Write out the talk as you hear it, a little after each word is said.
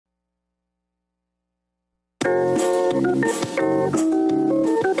Working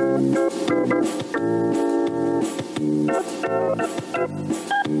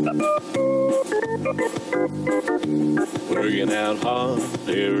out hard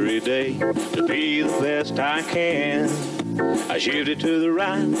every day to be the best I can. I shifted to the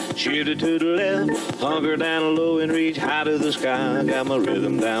right, shifted to the left, hunker down low and reach high to the sky. I got my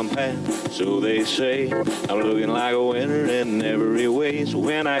rhythm down pat, so they say. I'm looking like a winner in every way. So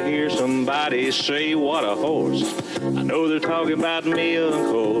when I hear somebody say, what a horse, I know they're talking about me, of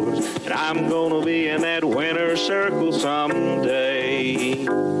course. And I'm gonna be in that winner's circle someday.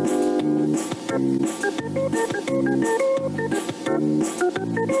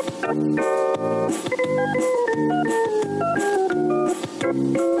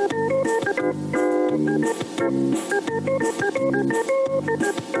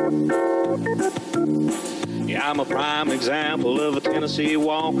 Yeah, I'm a prime example of a Tennessee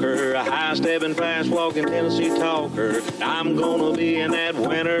walker, a high-stepping, fast-walking Tennessee talker. I'm gonna be in that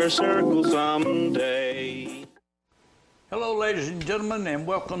winner's circle someday. Hello, ladies and gentlemen, and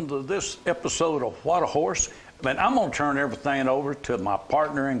welcome to this episode of What a Horse. But I'm going to turn everything over to my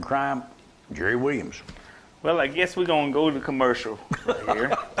partner in crime, Jerry Williams. Well, I guess we're going to go to commercial right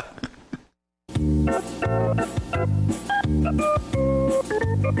here.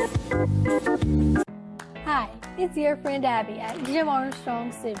 Hi, it's your friend Abby at Jim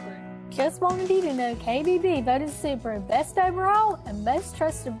Armstrong Subaru. Just wanted you to know KBB voted Subaru Best Overall and Most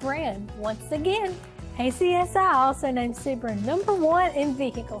Trusted Brand once again. ACSI also named Subaru #1 in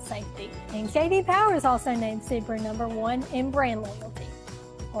vehicle safety, and J.D. Powers also named Subaru #1 in brand loyalty.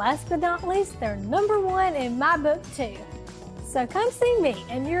 Last but not least, they're #1 in my book too. So come see me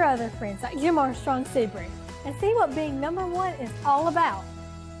and your other friends at Jim Armstrong Subaru and see what being #1 is all about.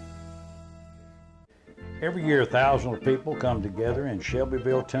 Every year, thousands of people come together in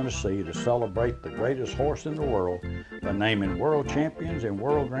Shelbyville, Tennessee to celebrate the greatest horse in the world by naming world champions and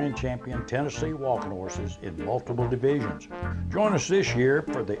world grand champion Tennessee walking horses in multiple divisions. Join us this year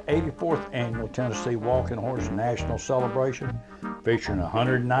for the 84th Annual Tennessee Walking Horse National Celebration, featuring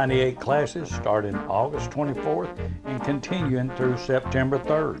 198 classes starting August 24th and continuing through September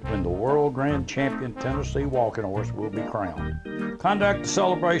 3rd, when the world grand champion Tennessee walking horse will be crowned. Contact the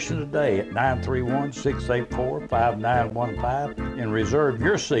celebration today at 931-684-5915 and reserve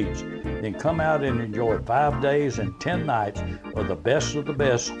your seats. Then come out and enjoy 5 days and 10 nights of the best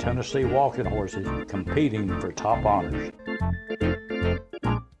Tennessee walking horses competing for top honors.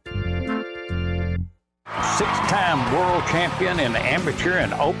 Six-time world champion in amateur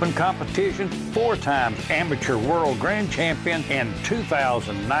and open competition, 4 times amateur world grand champion, and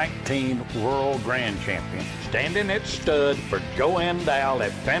 2019 world grand champion. Standing at stud for Joanne Dowell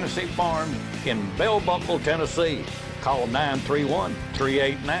at Fantasy Farm in Bell Buckle, Tennessee. Call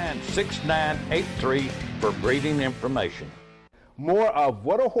 931-389-6983 for breeding information. More of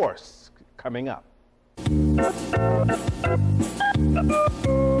What a Horse coming up.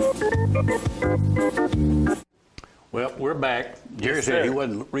 Well, we're back. Jerry said he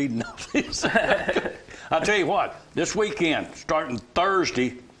wasn't reading those. I'll tell you what, this weekend, starting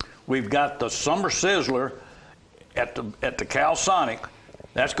Thursday, we've got the Summer Sizzler at the Cal Sonic.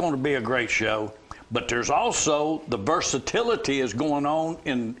 That's going to be a great show. But there's also the Versatility is going on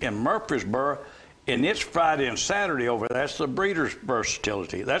in Murfreesboro, and it's Friday and Saturday over there. That's the Breeders'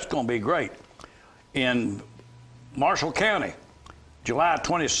 Versatility. That's going to be great. In Marshall County, July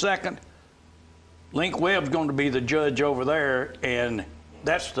 22nd, Link Webb's going to be the judge over there, and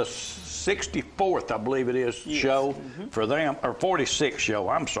that's the 64th, I believe it is, show for them, or 46th show.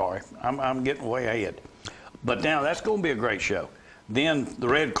 I'm sorry. I'm getting way ahead. But now that's going to be a great show. Then the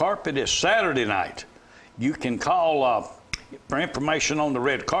red carpet is Saturday night. You can call, for information on the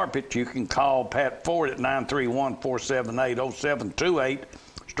red carpet, you can call Pat Ford at 931-478-0728.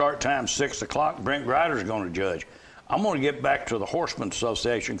 Start time 6 o'clock. Brent Grider's going to judge. I'm going to get back to the Horsemen's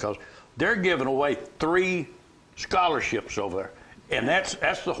Association because they're giving away 3 scholarships over there. And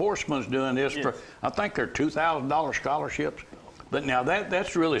that's the Horsemen's doing this for, I think they're $2,000 scholarships. But now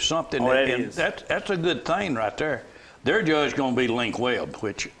that's really something. That's a good thing right there. Their judge is going to be Link Webb,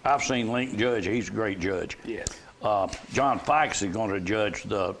 which I've seen Link judge. He's a great judge. Yes. John Fikes is going to judge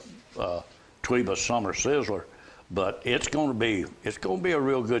the Tweeba Summer Sizzler, but it's going to be a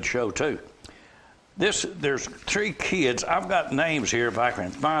real good show too. There's 3 kids. I've got names here if I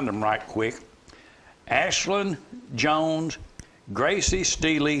can find them right quick. Ashlyn Jones, Gracie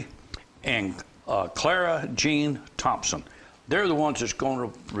Steele, and Clara Jean Thompson. They're the ones that's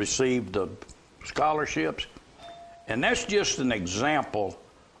going to receive the scholarships. And that's just an example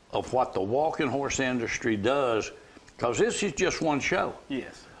of what the walking horse industry does, because this is just one show.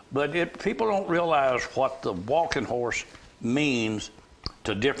 Yes. But people don't realize what the walking horse means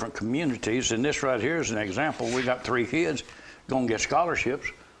to different communities. And this right here is an example. We got 3 kids going to get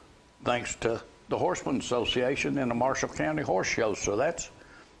scholarships thanks to the Horseman Association and the Marshall County Horse Show. So that's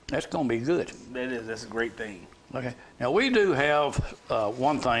going to be good. That's a great thing. Okay. Now we do have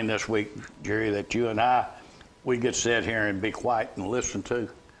one thing this week, Jerry, that you and we get to sit here and be quiet and listen to.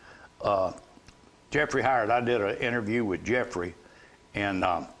 Jeffrey Howard, I did an interview with Jeffrey, and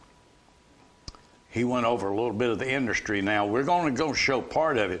he went over a little bit of the industry. Now we're going to go show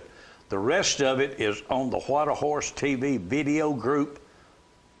part of it. The rest of it is on the What a Horse TV video group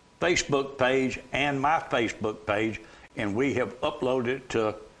Facebook page and my Facebook page, and we have uploaded it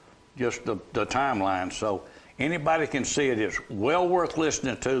to just the timeline. So anybody can see it. It's well worth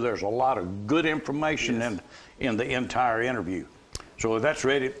listening to. There's a lot of good information in the entire interview. So if that's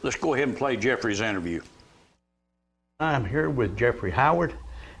ready, let's go ahead and play Jeffrey's interview. I'm here with Jeffrey Howard,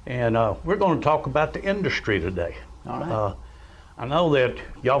 and we're going to talk about the industry today. All right. I know that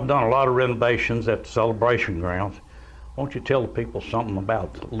y'all have done a lot of renovations at the Celebration Grounds. Won't you tell the people something a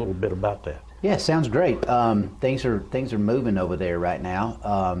little bit about that? Yeah, sounds great. Things are moving over there right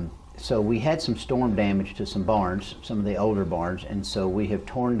now. So we had some storm damage to some barns, some of the older barns, and so we have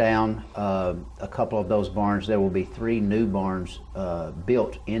torn down a couple of those barns. There will be 3 new barns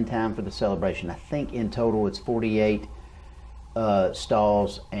built in time for the celebration. I think in total it's 48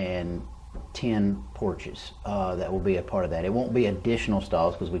 stalls and 10 porches that will be a part of that. It won't be additional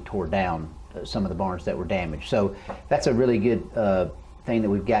stalls because we tore down some of the barns that were damaged. So that's a really good thing that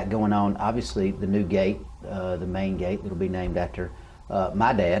we've got going on. Obviously the new gate, the main gate, that'll be named after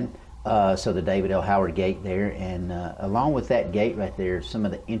my dad. So the David L. Howard gate there, and along with that gate right there, some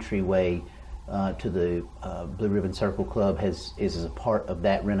of the entryway to the Blue Ribbon Circle Club is a part of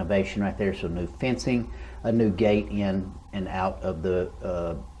that renovation right there. So new fencing, a new gate in and out of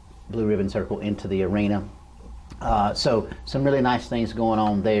the Blue Ribbon Circle into the arena. So some really nice things going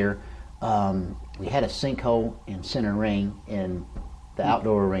on there. We had a sinkhole in center ring in the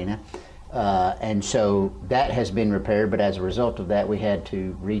outdoor arena. And so that has been repaired, but as a result of that, we had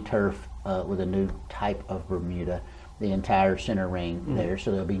to re-turf with a new type of Bermuda the entire center ring there.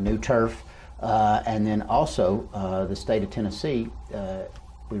 So there'll be new turf. And then also the state of Tennessee,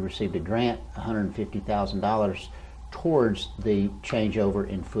 we received a grant, $150,000 towards the changeover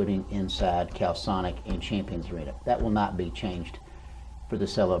in footing inside Calsonic and Champions Arena. That will not be changed for the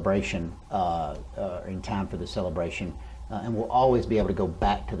celebration, in time for the celebration. And we'll always be able to go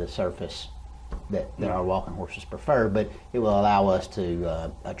back to the surface that our walking horses prefer, but it will allow us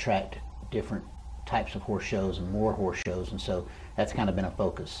to attract different types of horse shows and more horse shows, and so that's kind of been a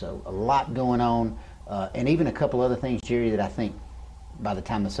focus. So a lot going on, and even a couple other things, Jerry, that I think by the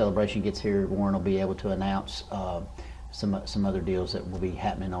time the celebration gets here, Warren will be able to announce some other deals that will be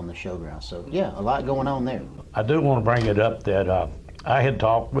happening on the showground. So yeah, a lot going on there. I do want to bring it up that I had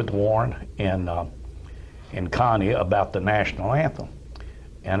talked with Warren and Connie about the national anthem,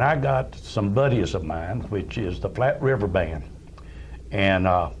 and I got some buddies of mine, which is the Flat River Band, and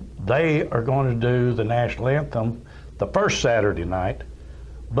they are going to do the national anthem the first Saturday night,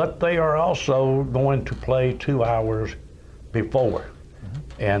 but they are also going to play 2 hours before,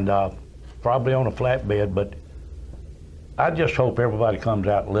 and probably on a flatbed. But I just hope everybody comes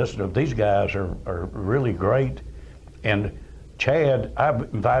out and listens. These guys are really great, and Chad, I've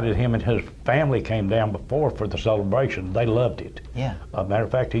invited him and his family came down before for the celebration. They loved it. Yeah. Matter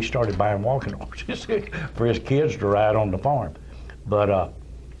of fact, he started buying walking horses for his kids to ride on the farm. But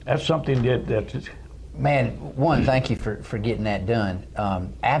that's something that Man, one, thank you for getting that done.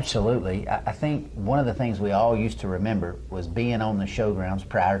 Absolutely. I think one of the things we all used to remember was being on the showgrounds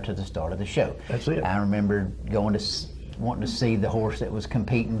prior to the start of the show. That's it. I remember wanting to see the horse that was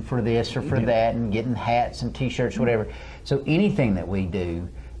competing for this or for that, and getting hats and t-shirts, whatever. So anything that we do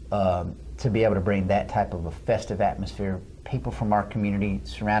to be able to bring that type of a festive atmosphere, people from our community,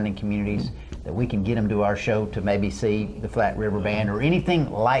 surrounding communities, that we can get them to our show to maybe see the Flat River Band or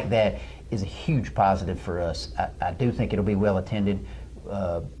anything like that, is a huge positive for us. I do think it'll be well attended.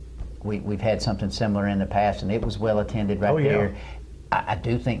 We've had something similar in the past, and it was well attended right there. I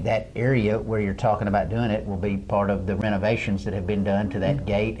do think that area where you're talking about doing it will be part of the renovations that have been done to that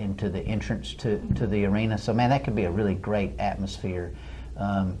gate and to the entrance to the arena. So man, that could be a really great atmosphere,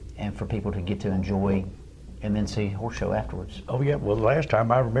 and for people to get to enjoy and then see horse show afterwards. Oh yeah, well last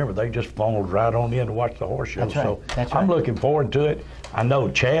time I remember they just funneled right on in to watch the horse show. That's right. So That's right. I'm looking forward to it. I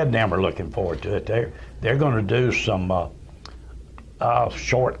know Chad and them are looking forward to it. They're going to do some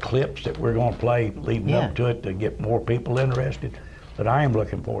short clips that we're going to play leading up to it to get more people interested. But I am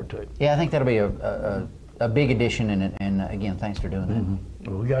looking forward to it. Yeah, I think that'll be a big addition, and again, thanks for doing that.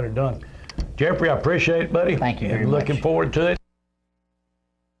 Well, we got her done. Jeffrey, I appreciate it, buddy. Thank you very Looking much. forward to it.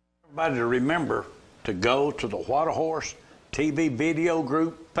 Everybody to remember to go to the What a Horse TV video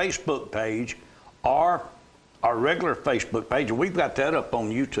group Facebook page or our regular Facebook page. And we've got that up on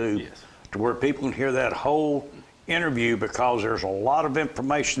YouTube to where people can hear that whole interview, because there's a lot of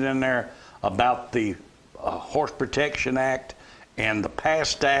information in there about the Horse Protection Act and the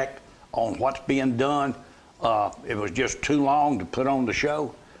PAST Act on what's being done. It was just too long to put on the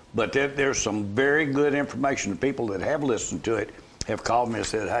show, but there's some very good information. The people that have listened to it have called me and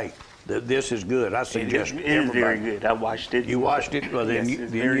said, hey, this is good. I suggest it is very good. I watched it. You watched it? Well, then,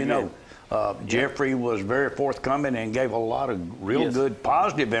 yes, you know. Jeffrey was very forthcoming and gave a lot of real good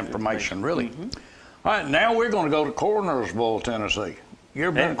positive information, really. All right, now we're going to go to Cornersville, Tennessee. You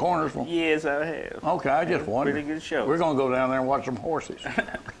ever been to Cornersville? Yes, I have. Okay, I just wondered. Pretty good show. We're going to go down there and watch some horses.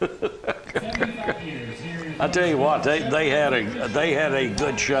 I tell you what, they had a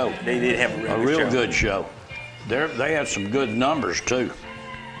good show. They did have a real good show. They had some good numbers too.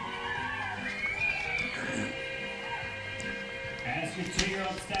 Ask your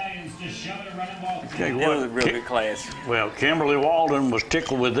 2-year-old stallions to shove it, run and walk. Okay, It was a real good class. Well, Kimberly Walden was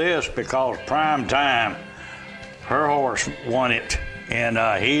tickled with this because Prime Time, her horse won it, and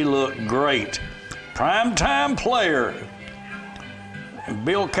he looked great. Prime Time Player. And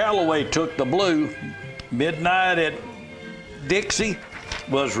Bill Calloway took the blue. Midnight at Dixie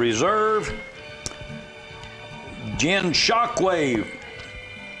was reserve. Jen Shockwave,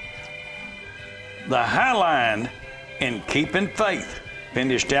 the Highline, and Keeping Faith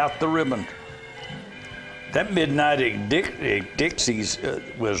finished out the ribbon. That Midnight at Dixie's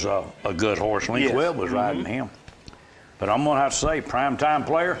was a good horse. Link Webb was riding him. But I'm going to have to say, Prime Time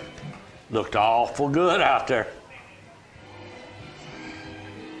Player looked awful good out there.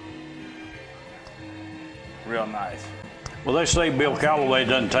 Real nice. Well, they say Bill Calloway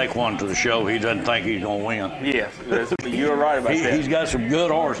doesn't take one to the show. He doesn't think he's going to win. Yes, you're right about that. He's got some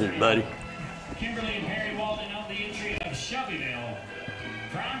good horses, buddy. Kimberly and Harry Walden on the entry of Shelbyville.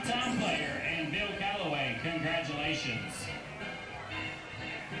 Primetime Player and Bill Calloway. Congratulations.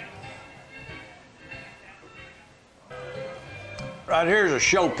 Right here's a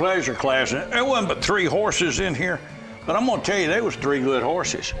show pleasure class. And there wasn't but 3 horses in here, but I'm going to tell you, there was 3 good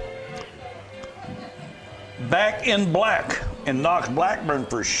horses. Back in Black in Knox Blackburn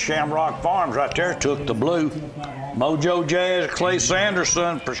for Shamrock Farms right there took the blue. Mojo Jazz, Clay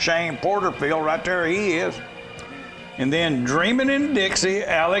Sanderson for Shane Porterfield, right there he is. And then Dreamin' in Dixie,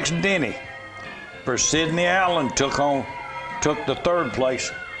 Alex Denny for Sidney Allen took the 3rd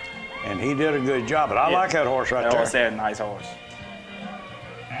place. And he did a good job, but I like that horse right there. That's a nice horse.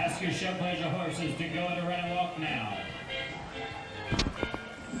 Ask your show pleasure horses to go to run and walk now.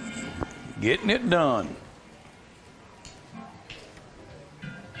 Getting it done.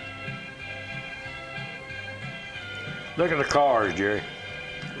 Look at the cars, Jerry.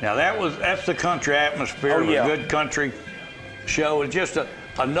 Now that's the country atmosphere of a good country show. It's just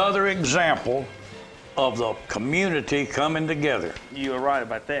another example of the community coming together. You were right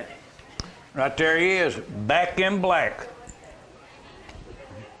about that. Right there he is, Back in Black.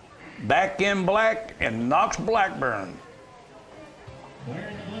 Back in Black and Knox Blackburn.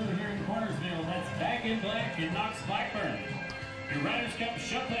 Wearing the blue here in Cornersville, that's Back in Black and Knox Blackburn. Your Riders Cup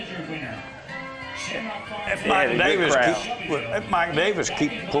show pleasure winner. If Mike Davis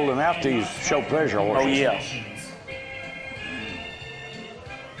keep pulling out these show pleasure horses. Oh, yeah.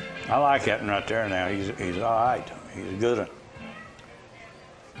 I like that one right there now. He's all right. He's a good one.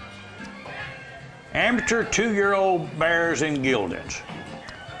 Amateur 2-year-old bears and geldings.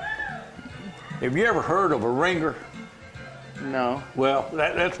 Have you ever heard of a ringer? No. Well,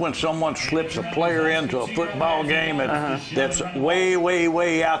 that's when someone slips a player into a football game that's way, way,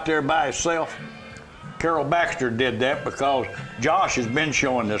 way out there by himself. Carol Baxter did that because Josh has been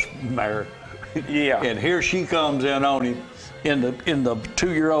showing this mare. Yeah. And here she comes in on him in the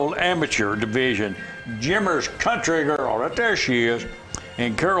 2-year-old amateur division. Jimmer's Country Girl, right there she is.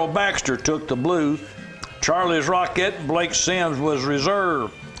 And Carol Baxter took the blue. Charlie's Rocket and Blake Sims was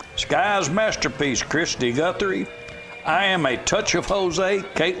reserve. Sky's Masterpiece, Christy Guthrie. I Am a Touch of Jose,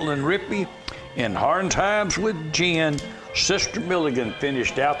 Caitlin Rippey. And Hard Times with Jen, Sister Milligan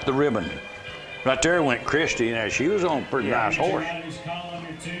finished out the ribbon. Right there went Christy. Now, she was on a pretty nice horse.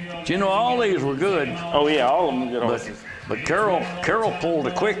 But you know, all these were good. Oh, yeah, all of them were good horses. But Carol pulled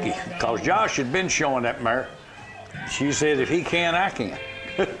a quickie because Josh had been showing that mare. She said, if he can, I can.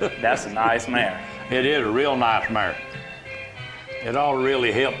 That's a nice mare. It is a real nice mare. It all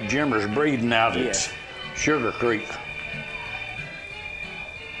really helped Jimmer's breeding out at Sugar Creek.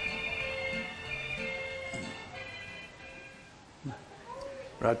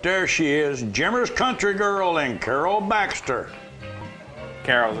 Right there she is, Jimmer's Country Girl and Carol Baxter.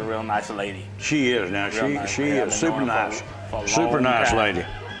 Carol's a real nice lady. She is now. Real nice. She Yeah, I've is been super knowing her nice. for a Super long nice time. lady.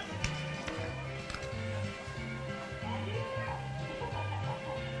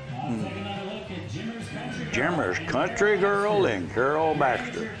 Take another look at Jimmer's Country Girl. Jimmer's Country Girl and Carol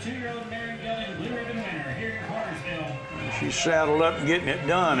Baxter. Your 2-year-old Mary Gillen Blue Ribbon winner here in Cartersville. She's saddled up and getting it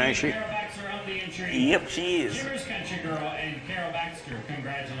done, ain't she? Carol Baxter on the entry. Yep, she is. Jimmer's Country Girl and Carol Baxter,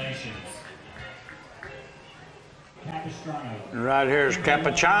 congratulations. Capistrano. Right here's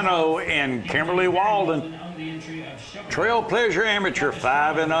Cappuccino and Kimberly Walden. On the entry of Shelby. Trail Pleasure Amateur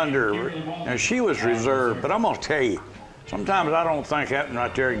 5 and under. Now she was reserved, but I'm gonna tell you, sometimes I don't think that one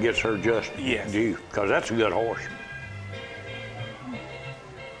right there gets her just Yes. due, because that's a good horse.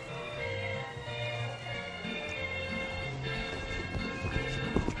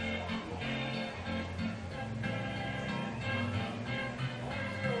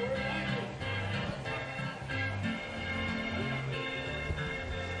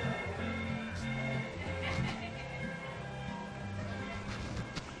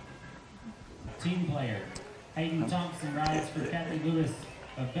 Team player. Hayden Thompson rides for Kathy Lewis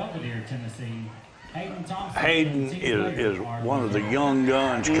of Belvedere, Tennessee. Hayden Thompson. Hayden team is player are one of the reserved. young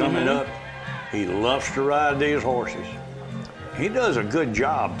guns coming up. He loves to ride these horses. He does a good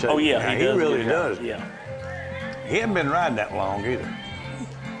job too. Oh yeah, Now, he he does a really good job. does. Yeah, He hasn't been riding that long either.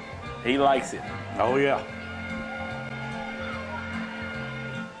 he likes it. Oh yeah.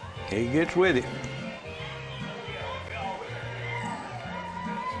 He gets with it.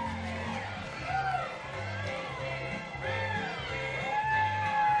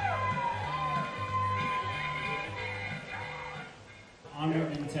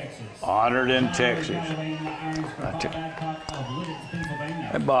 Honored in Texas. Honored in Texas.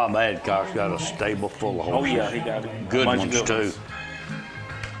 That Bob Adcock's got a stable full of Oh horses. yeah, he got a Good bunch ones of good too. ones.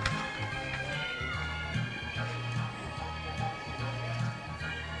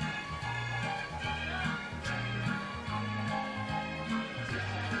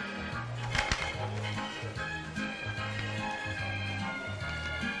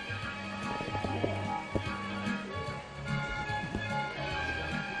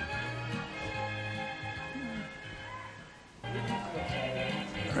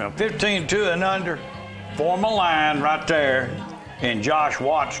 Now, 15-2 and under, form a line right there, and Josh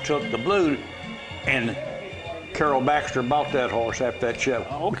Watts took the blue, and Carol Baxter bought that horse after that show.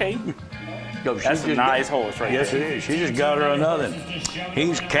 Okay, So she that's a just nice got- horse right Yes, there. it is. She just got her another.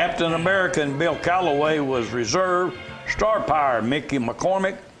 He's Captain America, and Bill Calloway was reserve. Star Power, Mickey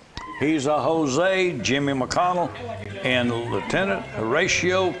McCormick. He's a Jose, Jimmy McConnell, and Lieutenant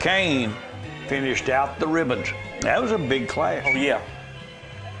Horatio Kane finished out the ribbons. That was a big class. Oh yeah.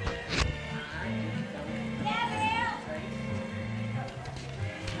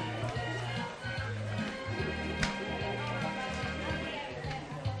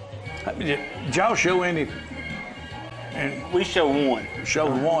 Did y'all show any? And We show one.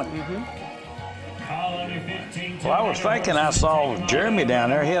 showed one. Call under 15. Well, I was thinking I saw Jeremy down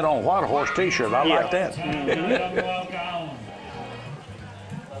there. He had on a white horse T-shirt. I like that.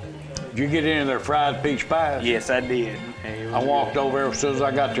 Did you get any of their fried peach pies? Yes, I did. And it was I walked over there as soon as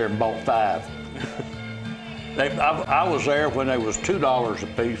I got there and bought 5. I was there when they was $2 a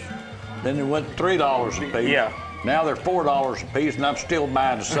piece. Then they went $3 a piece. Yeah. Now they're $4 a piece, and I'm still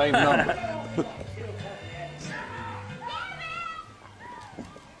buying the same number.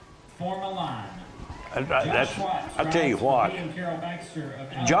 Form a line. I tell you what,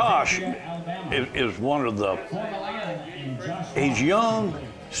 Josh is one of the. He's young,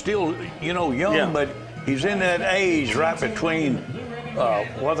 still, young, Yeah. but he's in that age right between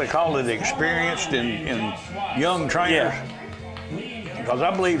what they call it, experienced and young trainers. Because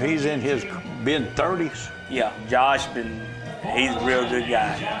I believe he's in his mid-30s. Yeah, Josh he's a real good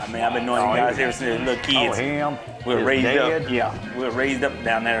guy. I mean, I've been knowing you guys ever since they were little kids. Oh, him. We were his raised dad. up. Yeah, we were raised up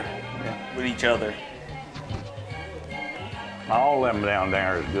down there with each other. All them down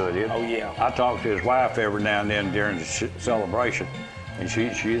there is good. Oh, yeah. I talk to his wife every now and then during the celebration, and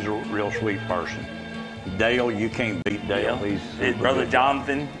she's a real sweet person. Dale, you can't beat Dale. Yeah. He's His brother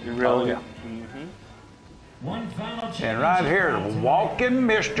Jonathan, is real Oh, yeah. One final And right here, walking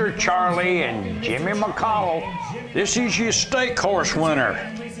Mr. Charlie and Jimmy McConnell. This is your stake horse winner.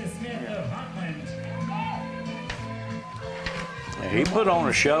 Lisa Smith of Hockland. And he put on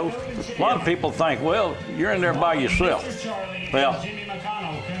a show. A lot of people think, well, you're in there by yourself. Charlie Well, and Jimmy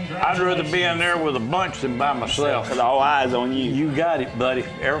McConnell, I'd rather be in there with a bunch than by myself. Because all eyes on you. You got it, buddy.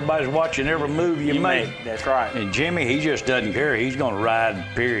 Everybody's watching every move you make. That's right. And Jimmy, he just doesn't care. He's going to ride,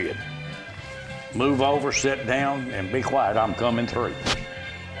 period. Move over, sit down, and be quiet. I'm coming through.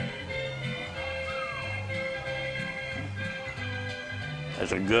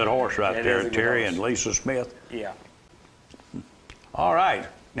 That's a good horse right That there, is a good Terry horse. and Lisa Smith. Yeah. All right.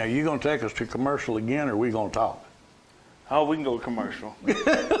 Now, you going to take us to commercial again, or are we going to talk? Oh, we can go to commercial.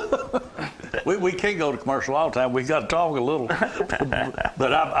 We can't go to commercial all the time. We got to talk a little.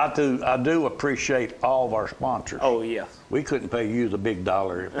 But I do appreciate all of our sponsors. Oh, yes. We couldn't pay you the big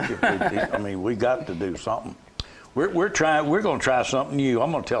dollar. I mean, we got to do something. We're going to try something new.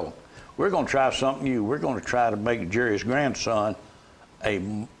 I'm going to tell them. We're going to try something new. We're going to try to make Jerry's grandson a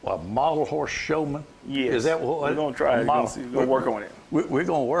model horse showman. Yes. Is that what we're going to try it? We're going to work on it. We're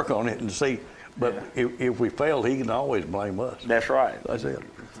going to work on it and see. But if we fail, he can always blame us. That's right. That's it.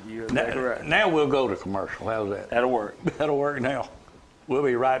 You're exactly right. Now we'll go to commercial. How's that? That'll work. That'll work now. We'll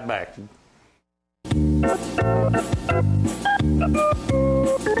be right back.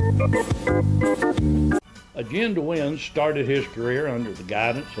 Agenda Win started his career under the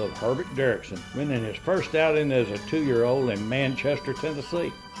guidance of Herbert Derrickson, winning his first outing as a 2-year-old in Manchester,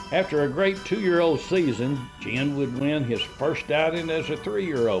 Tennessee. After a great 2-year-old season, Jen would win his first outing as a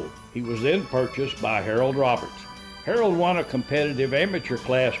 3-year-old. He was then purchased by Harold Roberts. Harold won a competitive amateur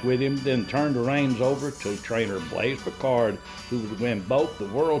class with him, then turned the reins over to trainer Blaise Picard, who would win both the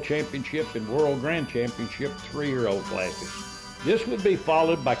World Championship and World Grand Championship 3-year-old classes. This would be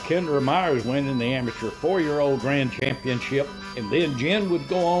followed by Kendra Myers winning the amateur 4-year-old Grand Championship, and then Jen would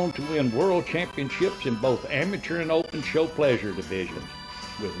go on to win World Championships in both amateur and open show pleasure divisions.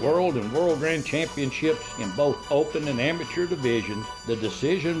 With World and World Grand Championships in both open and amateur divisions, the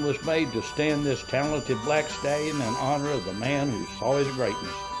decision was made to stand this talented black stallion in honor of the man who saw his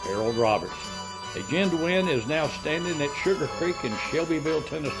greatness, Harold Roberts. Agenda Win is now standing at Sugar Creek in Shelbyville,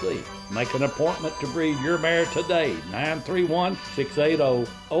 Tennessee. Make an appointment to breed your mare today,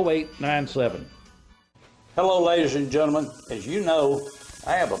 931-680-0897. Hello, ladies and gentlemen. As you know,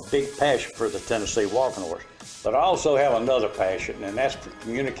 I have a big passion for the Tennessee walking horse, but I also have another passion, and that's for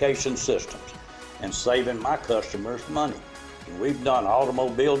communication systems and saving my customers money. And we've done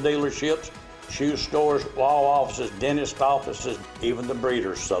automobile dealerships, shoe stores, law offices, dentist offices, even the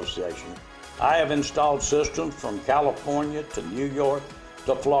Breeders Association. I have installed systems from California to New York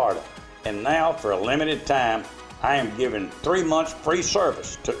to Florida. And now, for a limited time, I am giving 3 months free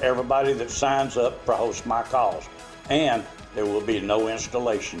service to everybody that signs up for Host My Calls. And there will be no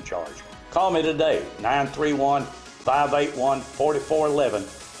installation charge. Call me today,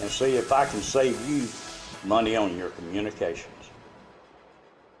 931-581-4411, and see if I can save you money on your communications.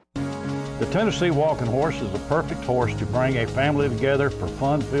 The Tennessee Walking Horse is the perfect horse to bring a family together for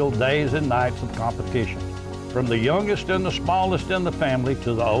fun-filled days and nights of competition. From the youngest and the smallest in the family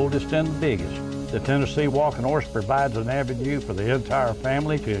to the oldest and the biggest, the Tennessee Walking Horse provides an avenue for the entire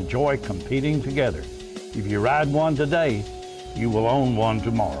family to enjoy competing together. If you ride one today, you will own one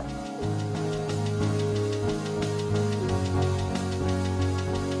tomorrow.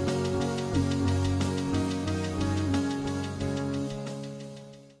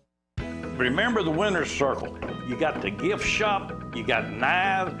 Remember the winner's circle. You got the gift shop, you got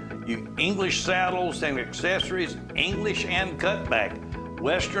knives, you English saddles and accessories, English and cutback,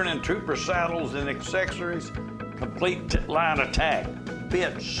 Western and Trooper saddles and accessories, complete line attack,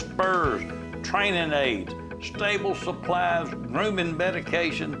 bits, spurs, training aids, stable supplies, grooming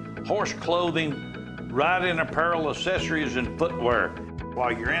medication, horse clothing, riding apparel, accessories, and footwear.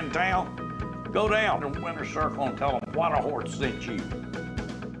 While you're in town, go down to Winter Circle and tell them what a horse sent you.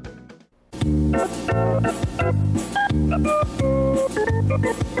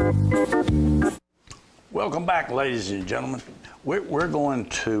 Welcome back, ladies and gentlemen. We're going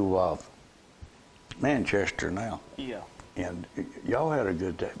to Manchester now. Yeah. And y'all had a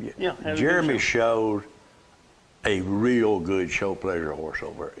good time. Yeah. Jeremy showed a real good show pleasure horse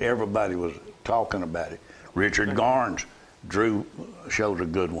over there. Everybody was talking about it. Richard Garnes, Drew showed a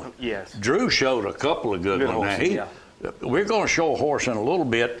good one. Yes. Drew showed a couple of good ones. Horses, Now, we're going to show a horse in a little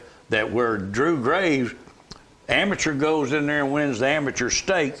bit that where Drew Graves, amateur, goes in there and wins the amateur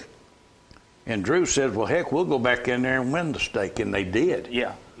stake. And Drew said, well, heck, we'll go back in there and win the stake. And they did.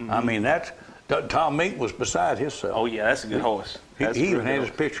 Yeah. Mm-hmm. I mean, Tom Meek was beside himself. Oh, yeah, that's a good horse. He even had his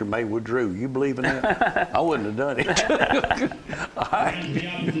picture made with Drew. You believe in that? I wouldn't have done it. All right. On the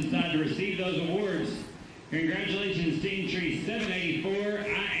opposite side to receive those awards, congratulations, Team Tree 784,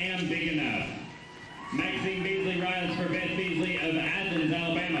 I Am Big Enough. Maxine Beasley rides for Beth Beasley of Athens,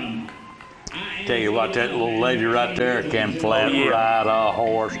 Alabama. Tell you what, that little lady right there can flat ride a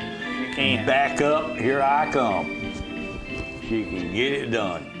horse. You can. Back up, here I come. She can get it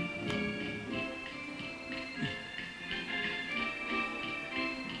done.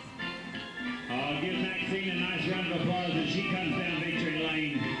 Give Maxine a nice round of applause as she comes down victory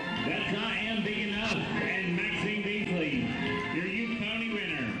lane. That's I Am Big Enough and Maxine Beasley. Your youth pony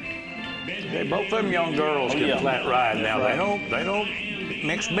Hey, both of them young girls can flat ride now. They don't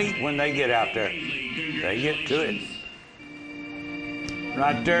mix meat when they get out there. They get to it.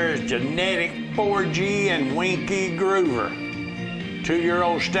 Right there is Genetic 4G and Winky Groover.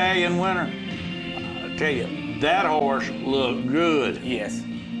 2-year-old stallion winner. I tell you, that horse looked good. Yes.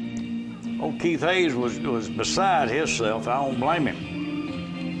 Old Keith Hayes was beside himself. I don't blame him.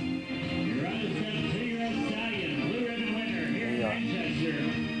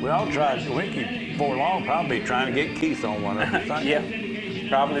 We all tried. Winky for long probably trying to get Keith on one of them. Yeah,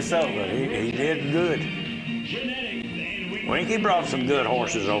 probably so. But he did good. Winky brought some good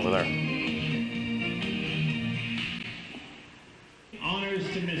horses over there.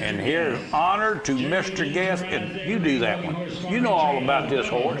 And here's honor to Mr. Guest. And you do that one. You know all about this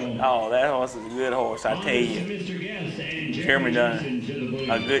horse. Oh, that horse is a good horse, I tell you. Jeremy done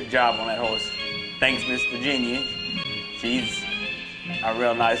a good job on that horse. Thanks, Miss Virginia. She's a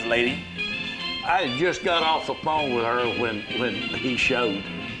real nice lady. I just got off the phone with her when he showed.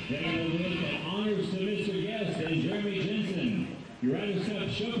 Honors to Mr. Guest and Jeremy Jensen, your Riders Cup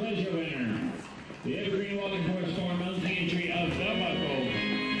Show Pleasure winner. The Evergreen Walking Horse Farm owns the entry of the Buckle.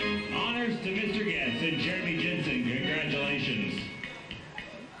 Honors to Mr. Guest and Jeremy Jensen. Congratulations.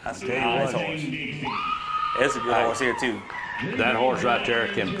 That's a nice horse. It's a good horse here, too. That horse right there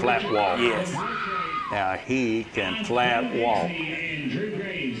can flat walk. Yes. Now he can flat walk.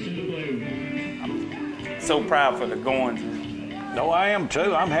 So proud for the Goins. No, I am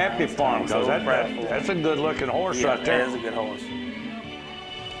too. I'm happy for him because that's a good looking horse right there. That is a good horse.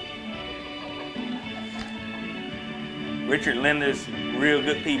 Richard Linder's real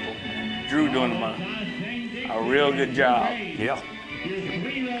good people. Drew doing a real good job. Yeah.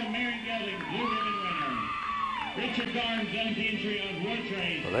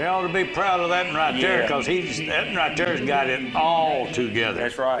 Well, they ought to be proud of that one right there because that one right there's got it all together.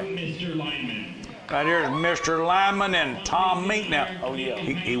 That's right. Right here is Mr. Lyman and Tom Meek. Now,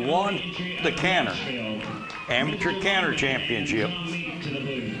 he won the canter, amateur canter championship.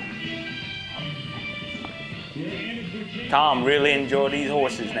 Tom really enjoyed these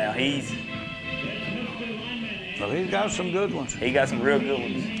horses now. He's got some good ones. He got some real good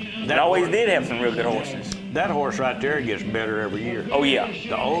ones. He always did have some real good horses. That horse right there gets better every year. Oh, yeah.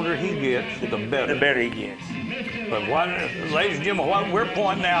 The older he gets, the better. The better he gets. But ladies and gentlemen, what we're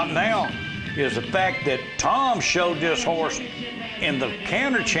pointing out now is the fact that Tom showed this horse in the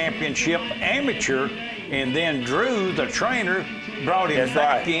canter championship amateur, and then Drew, the trainer, brought him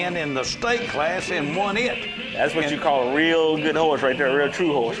back in the state class and won it. That's what you call a real good horse right there, a real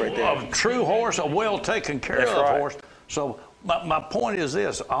true horse right there. A true horse, a well taken care of horse. So my point is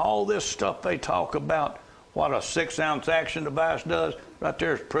this, all this stuff they talk about, what a 6-ounce action device does, right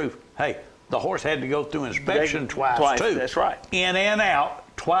there is proof. Hey, the horse had to go through inspection twice too. That's right. In and out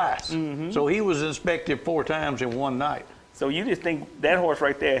twice. So he was inspected 4 times in one night. So you just think that horse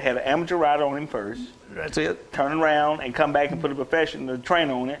right there had an amateur rider on him first. That's it. Turn around and come back and put a professional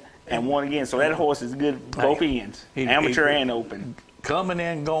trainer on it and won again. So that horse is good both ends, amateur and open. Coming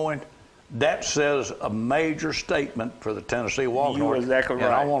in, going. That says a major statement for the Tennessee Walking Horse. You're exactly right.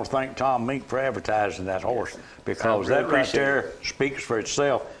 And I want to thank Tom Meek for advertising that horse because that right there speaks for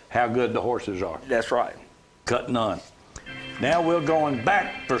itself how good the horses are. That's right. Cut none. Now we're going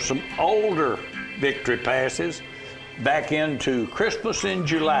back for some older victory passes back into Christmas in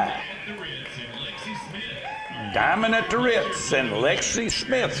July. Diamond at the Ritz and Lexi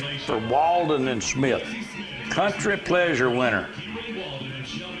Smith for Walden and Smith. Country Pleasure winner.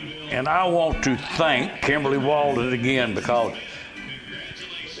 And I want to thank Kimberly Walden again because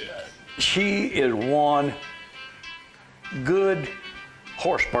she is one good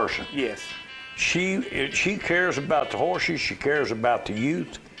horse person. Yes. She cares about the horses. She cares about the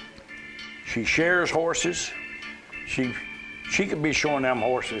youth. She shares horses. She could be showing them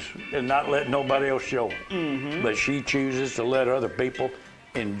horses and not let nobody else show them. But she chooses to let other people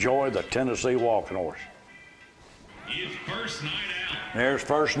enjoy the Tennessee Walking Horse. It's first night out. There's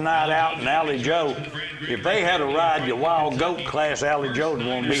first night out and Allie Joe. If they had a ride your wild goat class, Allie Joe would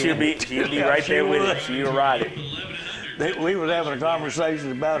want to be. She'd be right there with it. She'd ride it. We was having a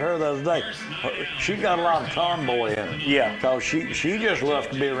conversation about her the other day. She got a lot of tomboy in her. Yeah. Because she just loves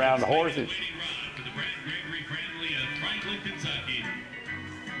to be around the horses.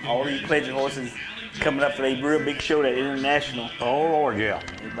 All these pleasure horses coming up for a real big show, that international. Oh, Lord, yeah.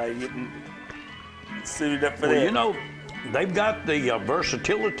 Everybody getting suited up for that. Well, you know, they've got the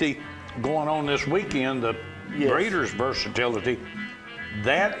versatility going on this weekend, the Breeders' Versatility.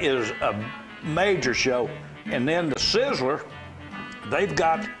 That is a major show. And then the Sizzler, they've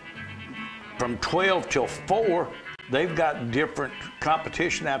got from 12 till 4, they've got different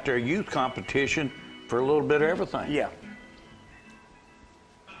competition out there, youth competition for a little bit of everything. Yeah.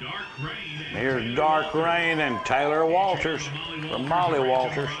 Here's Dark Rain and Taylor Walters from Molly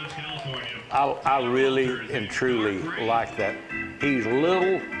Walters. I really and truly like that. He's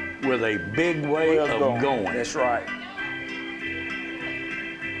little with a big way of going. That's right.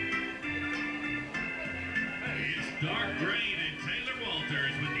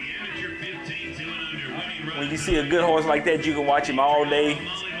 When you see a good horse like that, you can watch him all day,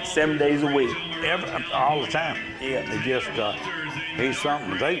 7 days a week. All the time. Yeah. He just, he's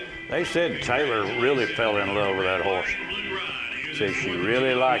something. They said Taylor really fell in love with that horse. Said she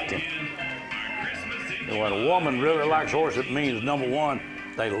really liked him. And when a woman really likes a horse, it means, number one,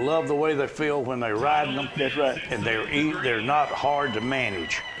 they love the way they feel when they're riding them. That's right. And they're not hard to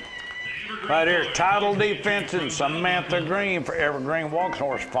manage. Right here, Title Defense and Samantha Green for Evergreen Walking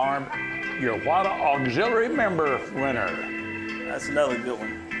Horse Farm. Your WADA Auxiliary Member winner. That's another good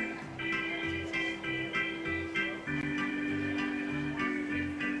one.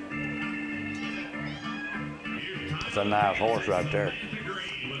 It's a nice horse right there.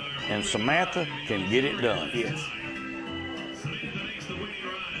 And Samantha can get it done. Yes.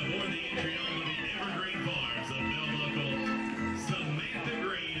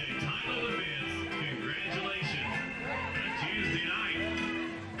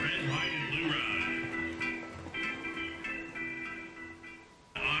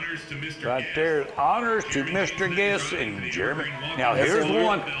 Right there, honors to Mr. Guess and Jeremy. Now here's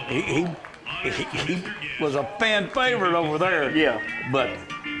one. He was a fan favorite over there. Yeah. But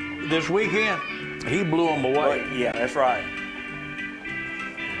this weekend, he blew him away. Yeah, that's right.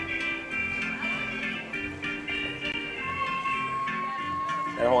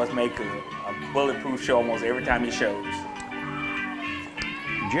 That horse makes a bulletproof show almost every time he shows.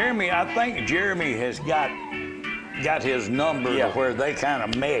 Jeremy, I think Jeremy has got his number to where they kind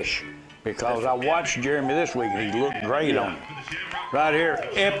of mesh, because I watched Jeremy this week and he looked great on it. Right here,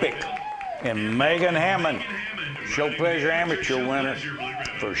 Epic and Megan Hammond, Show Pleasure Amateur winner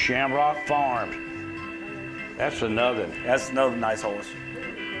for Shamrock Farms. That's another nice horse.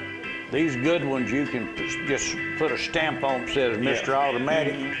 These good ones you can just put a stamp on that says Mr.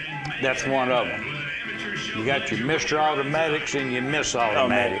 Automatic. That's one of them. You got your Mr. Automatics and your Miss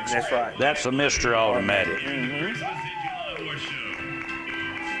Automatics. That's right. That's a Mr. Automatic.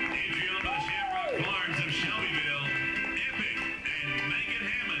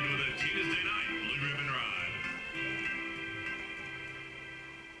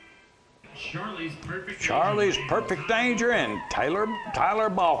 Charlie's Perfect Danger and Tyler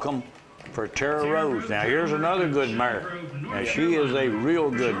Balcom for Tara Rose. Now here's another good mare. Now she is a real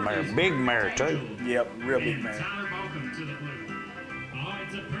good mare, big mare too. Yep, real big mare. Tyler Balcom to the plate. Oh,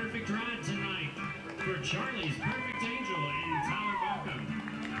 it's a perfect ride tonight for Charlie's Perfect Angel and Tyler Balcom.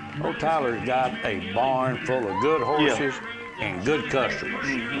 Oh, Tyler's got a barn full of good horses and good customers.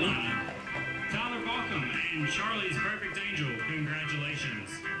 Tyler Balcom and Charlie's Perfect Angel, congratulations.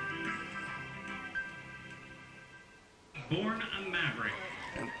 Born a Maverick.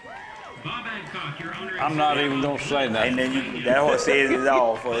 Bob Adcock, your owner. I'm not even going to say nothing. And then that horse says it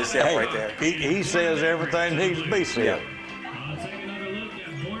all for itself right there. He says everything needs to be said. I'll take another look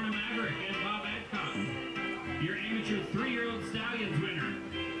at Born a Maverick and Bob Adcock, your amateur 3-year-old Stallions winner.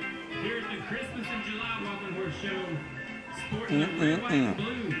 Here at the Christmas in July Walking Horse Show, sporting the red, white, and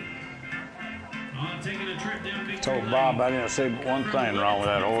blue. Taking a trip down Victory Told Bob I didn't say one thing wrong with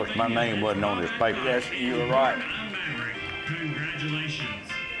that horse. My name wasn't on his paper. Yes, you were right. Maverick, congratulations.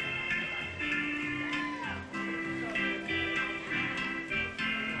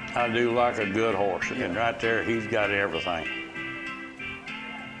 I do like a good horse, and right there, he's got everything.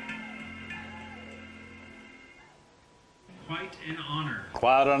 Quite an honor.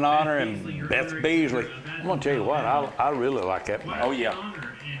 Quite an honor, and Beth Beasley. I'm gonna tell you what, I really like that man. Oh yeah.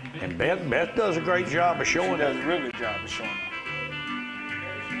 And Beth does a great job of showing She does it. a real good job of showing it.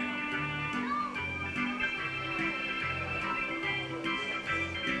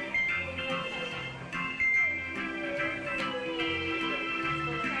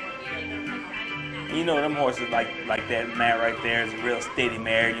 You know, them horses like that mare right there is a real steady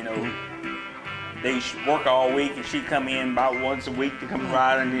mare. You know, they work all week, and she come in about once a week to come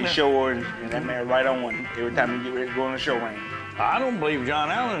ride and then show her, and that mare right on one every time you get ready to go on the show ring. I don't believe John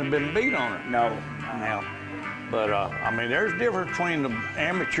Allen has been beat on it. No. Now, but I mean, there's a difference between the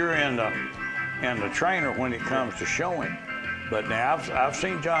amateur and the trainer when it comes to showing. But now I've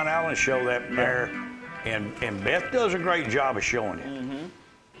seen John Allen show that mare, and Beth does a great job of showing it.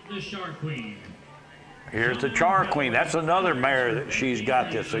 The Shark Queen. Here's the Char Queen. That's another mare that she's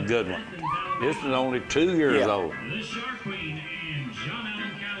got that's a good one. This is only 2 years old. The Shark Queen and John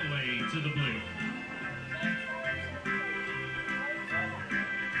Allen Calloway to the blue.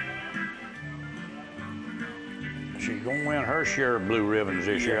 She's gonna win her share of blue ribbons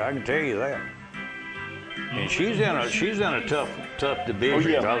this year. I can tell you that. And she's in a tough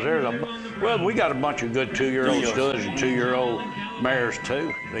division because there's well, we got a bunch of good 2-year-old studs and 2-year-old mares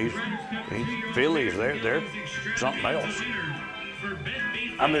too. These fillies, they're something else.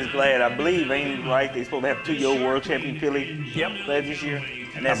 I'm just glad. I believe, ain't it right? They're supposed to have 2-year-old world champion filly. Yep. Glad this year.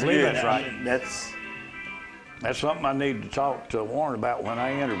 And that's I believe good. that's right. That's something I need to talk to Warren about when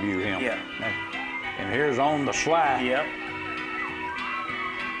I interview him. Yeah. And here's On the Sly. Yep.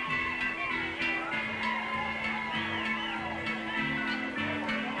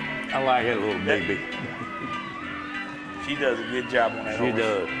 I like that little baby. She does a good job on that She horse.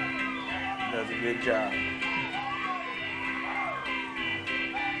 does. Does a good job.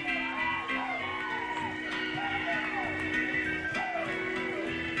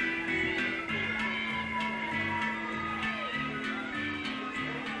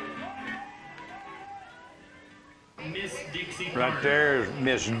 Right there is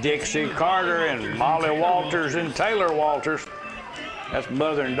Miss Dixie Carter and Molly Walters and Taylor Walters. That's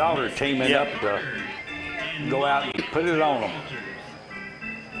mother and daughter teaming up to go out and put it on them.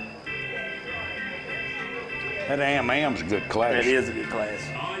 That Am's a good class. That is a good class.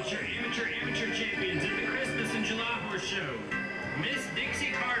 It's your amateur champions at the Christmas in July Horse Show. Miss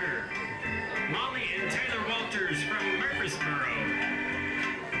Dixie Carter, Molly and Taylor Walters from Murfreesboro.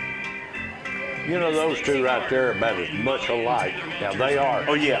 You know, those two right there are about as much alike. Now they are.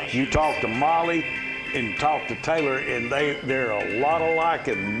 Oh yeah. You talk to Molly and talk to Taylor, and they're a lot alike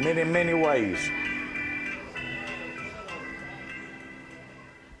in many, many ways.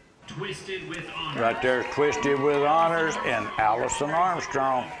 Twisted with Honor. Right there's Twisted with Honors and Allison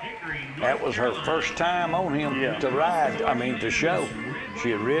Armstrong. That was her first time on him to ride, to show.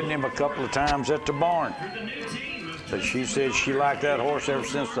 She had ridden him a couple of times at the barn. But she said she liked that horse ever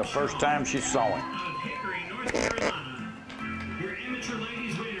since the first time she saw him. Hickory, North Carolina. Your amateur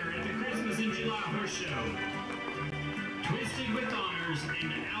ladies winner at the Christmas in July Horse Show. Twisted with Honors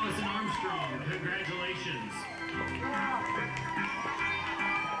and Allison Armstrong. Congratulations.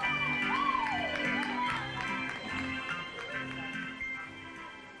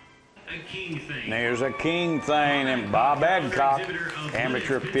 A King Thing. There's a King Thing and Bob Adcock,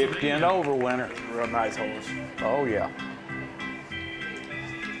 amateur 50 and over winner. Real nice horse. Oh yeah.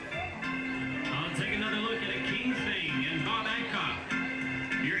 I'll take another look at a King Thing and Bob Adcock.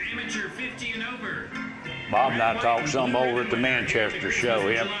 Your amateur 50 and over. Bob and I talked some over at the Manchester show.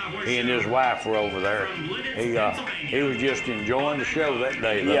 He and his wife were over there. He was just enjoying the show that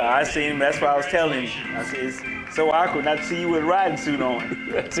day, though. Yeah, I seen him. That's why I was telling him. I said, it's so awkward not to see you with a riding suit on.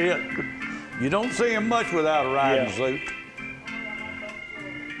 That's it. You don't see him much without a riding suit.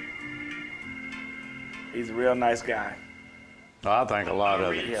 He's a real nice guy. I think a lot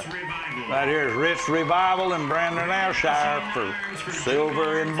of it. Yeah. Right here is Rich Revival and Brandon Alshire for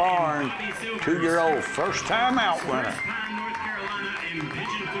Silver and Barn. 2-year-old first time out winner. North Carolina and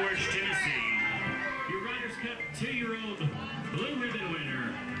Pigeon Forge, Tennessee. Your Riders Cup 2-year-old blue ribbon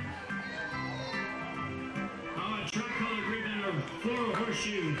winner. Tricolored ribbon of floral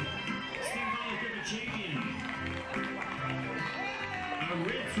horseshoe. Symbolic of a champion. A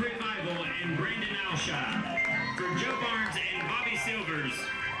Ritz Revival and Brandon Alshire. For Joe Barnes and Bobby Silvers.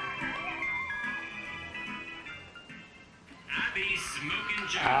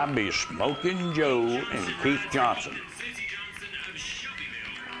 I Be Smoking Joe and Keith Johnson.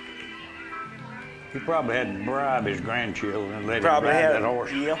 He probably had to bribe his grandchildren and let him ride that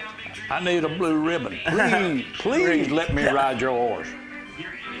horse. Yeah. I need a blue ribbon. Please let me ride your horse.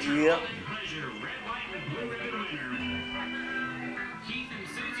 Yeah.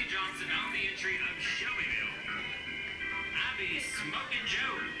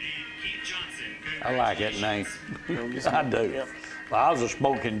 I like that name. I do. Yep. Well, I was a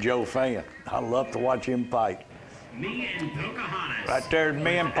Smoking Joe fan. I love to watch him fight. Me and Pocahontas. Right there's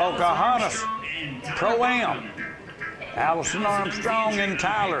me and Pocahontas. Pro-Am. Allison Armstrong and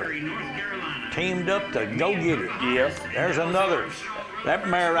Tyler teamed up to go get it. Yes. There's another. That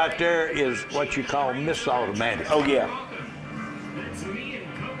mare right there is what you call Miss Automatic. Oh, yeah. That's me and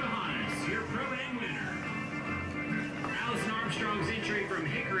Pocahontas, your Pro-Am winner. Allison Armstrong's entry from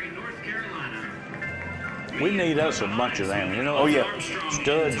Hickory, North Carolina. We need us a bunch of them, you know? Oh, yeah.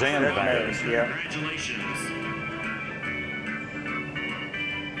 Studs and mares. Yeah. Congratulations.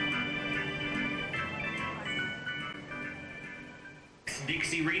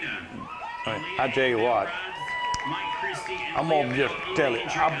 Dixie Rena. I tell you what, I'm gonna just tell you,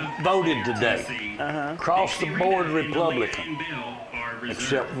 I voted today. Across the board Republican,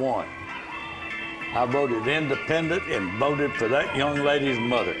 except one. I voted independent and voted for that young lady's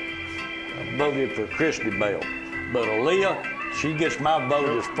mother. I voted for Christy Bell. But Aaliyah, she gets my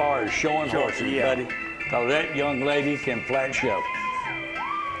vote as far as showing horses, buddy. Because that young lady can flat show.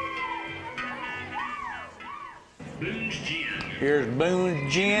 Here's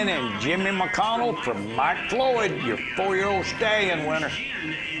Boone's Gin and Jimmy McConnell from Mike Floyd, your 4-year-old stallion winner.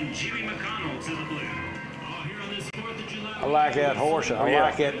 I like that horse, and I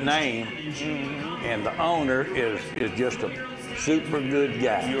like that name. And the owner is just a super good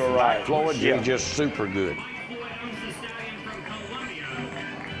guy. You're right. Mike Floyd is just super good.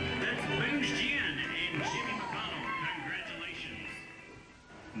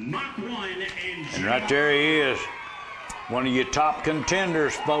 And right there he is. One of your top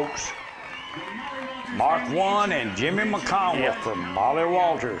contenders, folks. Mark 1 and Jimmy McConnell from Molly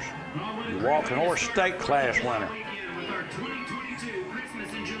Walters, your walking horse stake class winner.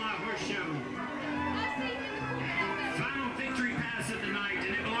 Final victory pass of the night,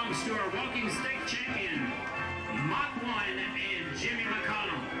 and it belongs to our walking stake champion, Mark 1 and Jimmy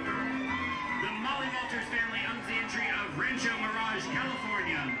McConnell. The Molly Walters family owns the entry of Rancho Mirage,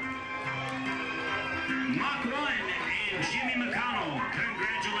 California. Mark 1 and Jimmy McConnell,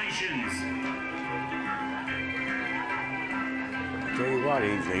 congratulations. Tell you what,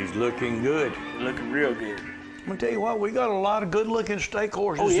 he's looking good. Looking real good. I'm gonna tell you what, we got a lot of good-looking stake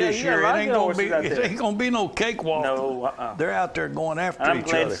horses this you got year. a lot It ain't gonna be no cakewalk. No, They're out there going after each other. I'm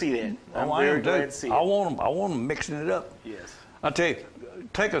glad to see that. I'm very glad to see it. I want them mixing it up. Yes. I tell you,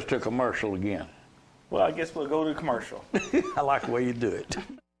 take us to commercial again. Well, I guess we'll go to commercial. I like the way you do it.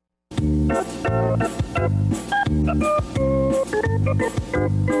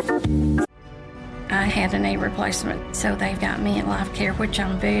 I had a knee replacement, so they've got me in life care, which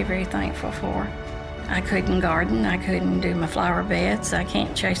I'm very, very thankful for. I couldn't garden, I couldn't do my flower beds, I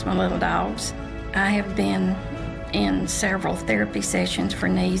can't chase my little dogs. I have been in several therapy sessions for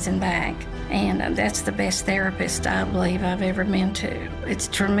knees and back, and that's the best therapist I believe I've ever been to. It's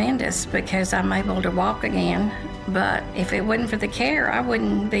tremendous because I'm able to walk again, but if it wasn't for the care, I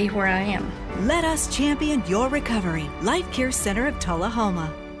wouldn't be where I am. Let us champion your recovery. Life Care Center of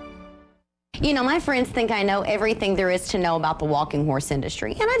Tullahoma. You know, my friends think I know everything there is to know about the walking horse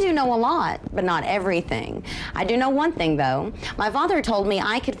industry, and I do know a lot, but not everything. I do know one thing, though. My father told me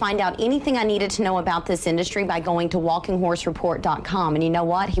I could find out anything I needed to know about this industry by going to walkinghorsereport.com, and you know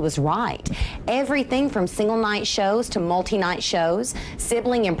what? He was right. Everything from single-night shows to multi-night shows,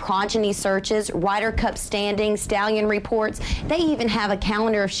 sibling and progeny searches, Ryder Cup standings, stallion reports. They even have a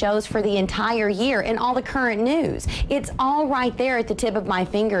calendar of shows for the entire year and all the current news. It's all right there at the tip of my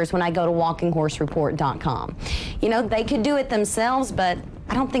fingers when I go to walkinghorsereport.com. You know, they could do it themselves, but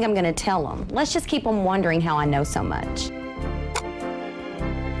I don't think I'm going to tell them. Let's just keep them wondering how I know so much.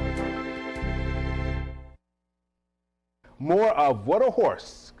 More of What a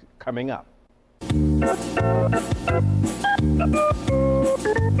Horse coming up.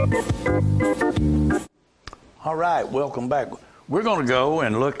 All right, welcome back. We're going to go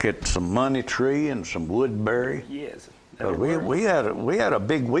and look at some money tree and some woodberry. Yes. We had a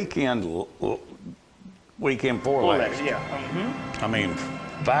big weekend for last. Yeah. I mean,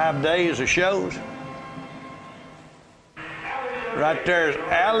 5 days of shows. Right there's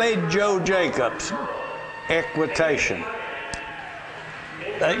Allie Joe Jacobs, Equitation.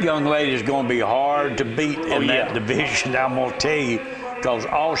 That young lady is going to be hard to beat in that division, I'm going to tell you, because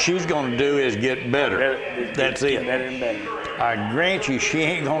all she's going to do is get better. That's it. Better and better. I grant you, she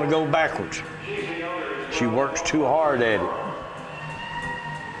ain't going to go backwards. She works too hard at it.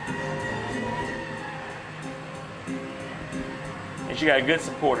 And she got a good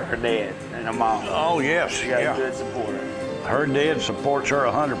supporter, her dad and her mom. Oh, yes. She got a good supporter. Her dad supports her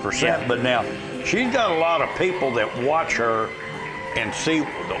 100%, Yeah. but now she's got a lot of people that watch her and see.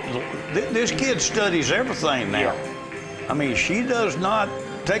 This kid studies everything now. Yeah. I mean, she does not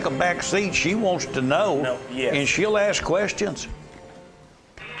take a back seat. She wants to know, No, yes. and she'll ask questions.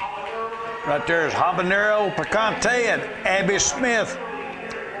 Right there is Habanero Picante and Abby Smith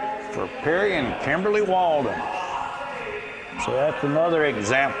for Perry and Kimberly Walden. So that's another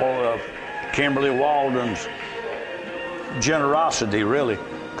example of Kimberly Walden's generosity, really,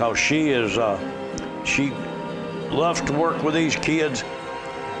 because she loves to work with these kids,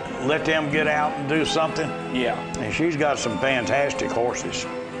 let them get out and do something. Yeah. And she's got some fantastic horses.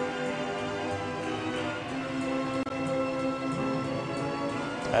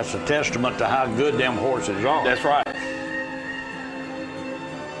 That's a testament to how good them horses are. That's right.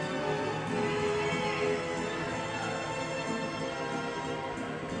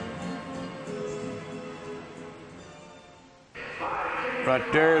 Right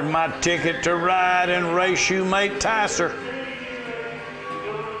there's my ticket to ride and race shoemate Ticer.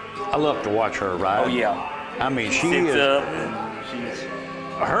 I love to watch her ride. Oh yeah. I mean, she Sits is. up and she's.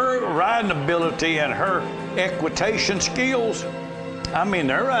 Her riding ability and her equitation skills, I mean,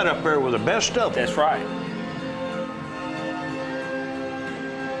 they're right up there with the best of them. That's right.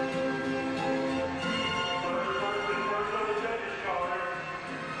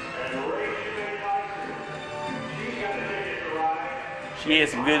 She had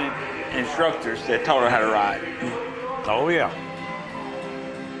some good instructors that taught her how to ride. Oh, yeah.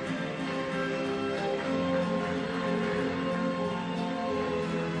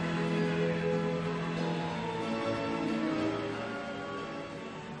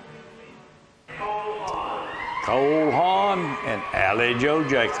 Cole Haan and Allie Joe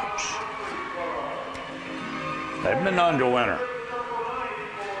Jacobs. They've been under winter.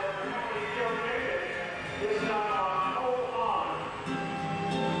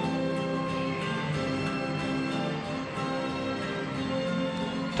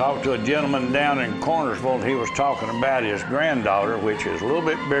 Talked to a gentleman down in Cornersville, and he was talking about his granddaughter, which is a little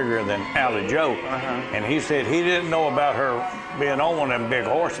bit bigger than Allie Joe. And he said he didn't know about her being on one of them big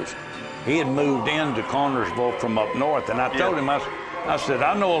horses. He had moved into Cornersville from up north, and I told him, I said,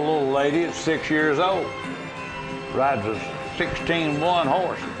 I know a little lady that's 6 years old, rides a 16-1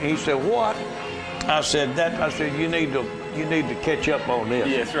 horse. And he said, what? I said, you need to catch up on this.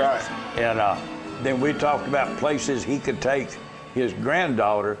 Yes, right. And then we talked about places he could take his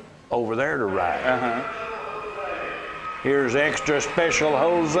granddaughter over there to ride. Here's extra special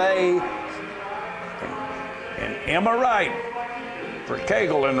Jose and Emma Wright for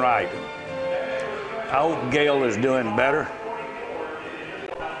Cagle and Wright. I hope Gail is doing better.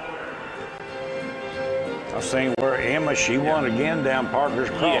 I seen where Emma, she won again down Parker's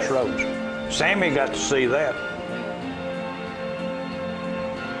Crossroads. Sammy got to see that.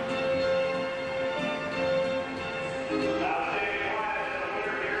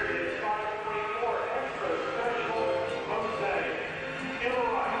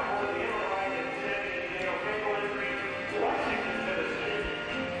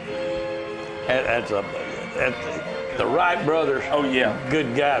 That's the Wright brothers. Oh yeah.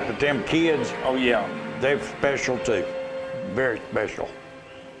 Good guys, but them kids. Oh yeah. They're special too. Very special.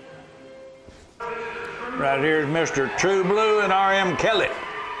 Right here's Mr. True Blue and R.M. Kelly.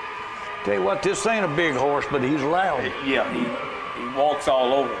 Tell you what, this ain't a big horse, but he's loud. Yeah, he walks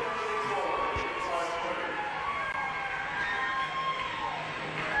all over.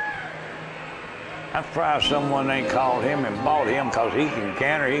 I'm surprised someone ain't called him and bought him, because he can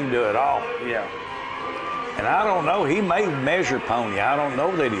canter, he can do it all. Yeah. And I don't know, he may measure pony. I don't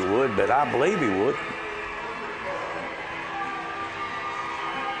know that he would, but I believe he would.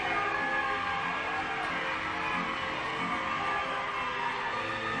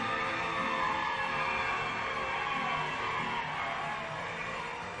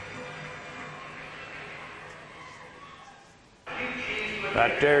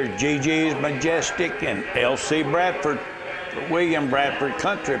 Right there's Gigi's Majestic and L.C. Bradford, William Bradford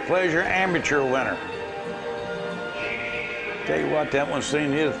Country Pleasure Amateur winner. Tell you what, that one's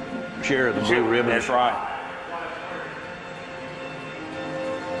seen his share of the blue ribbon. That's right.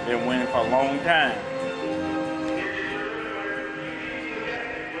 Been winning for a long time.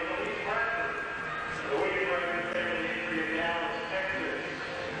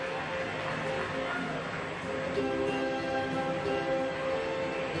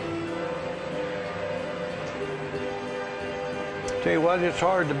 Tell you what, it's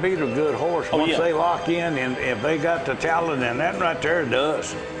hard to beat a good horse once they lock in, and if they got the talent, and that right there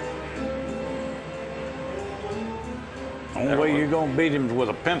does. Only way you're gonna beat him is with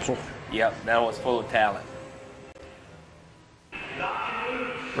a pencil. Yep, that was full of talent.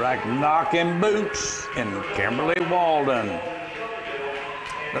 Right, Knocking Boots and Kimberly Walden.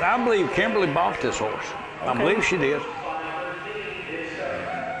 But I believe Kimberly bought this horse. Okay. I believe she did.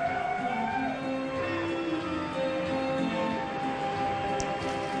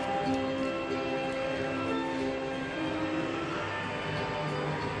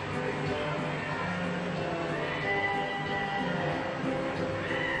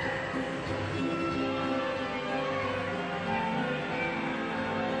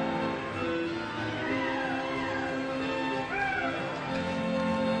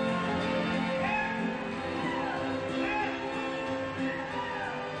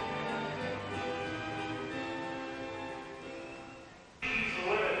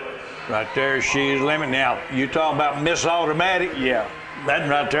 Right there, She's Limit. Now, you talking about Miss Automatic? Yeah. That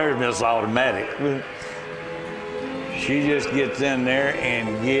right there is Miss Automatic. She just gets in there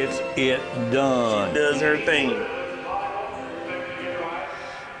and gets it done. She does her thing.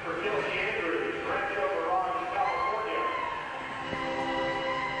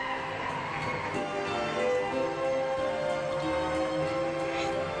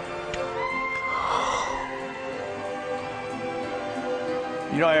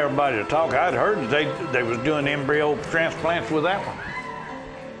 You know, everybody to talk. I'd heard that they was doing embryo transplants with that one.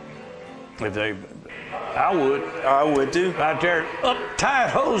 If they, I would too. Right there, Uptight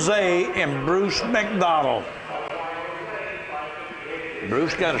Jose and Bruce McDonald.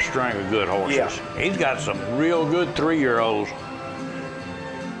 Bruce got a string of good horses. Yeah. He's got some real good 3-year-olds.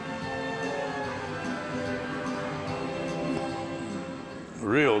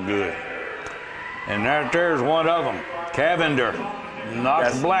 Real good. And there's one of them, Cavender,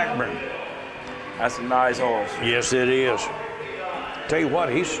 Knox Blackburn. That's a nice horse. Yes, it is. Tell you what,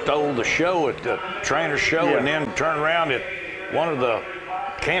 he stole the show at the trainer show and then turned around at one of the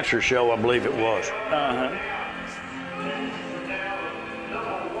cancer show, I believe it was. Uh-huh.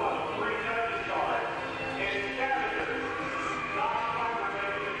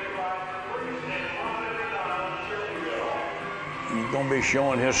 He's going to be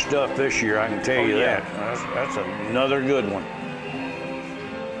showing his stuff this year, I can tell you that. That's another good one.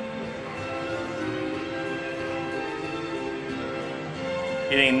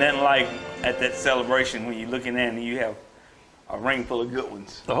 It ain't nothing like at that celebration when you're looking in and you have a ring full of good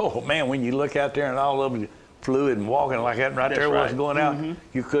ones. Oh, man, when you look out there and all of them fluid and walking like that, right there, what's going out,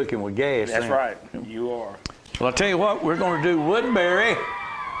 you're cooking with gas. That's right. You are. Well, I'll tell you what, we're going to do Woodbury.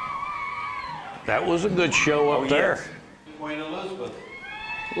 That was a good show up there. Yes. Queen Elizabeth.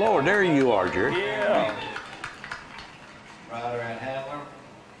 Lord, there you are, Jerry. Yeah. Rider and handler.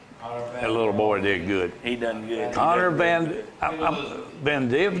 That little boy did good. He done good. Connor Van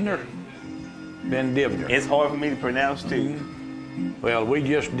Divner. Van Divner. It's hard for me to pronounce too. Well, we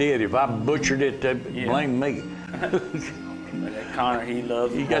just did. If I butchered it, blame me. But that Connor, he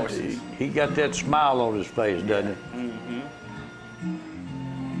loves horses. He got that smile on his face, doesn't he?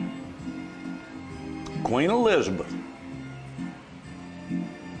 Queen Elizabeth.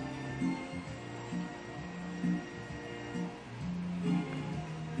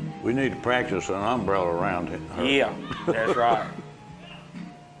 We need to practice an umbrella around it. Yeah, that's right.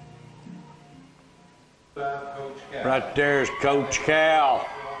 Right there's Coach Cal,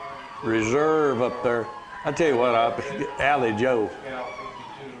 reserve up there. I tell you what, Allie Joe,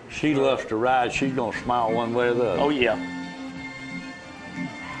 she loves to ride. She's gonna smile one way or the other. Oh yeah.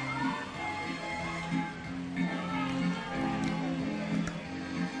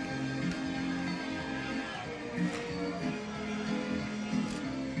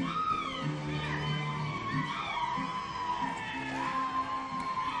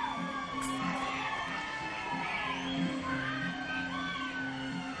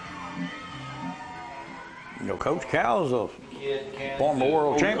 You know, Coach Cal's a former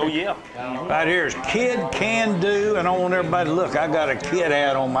world champion. Oh yeah. Right here is Kid Can Do, and I want everybody to look. I got a kid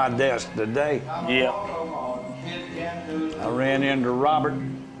hat on my desk today. Yeah. I ran into Robert.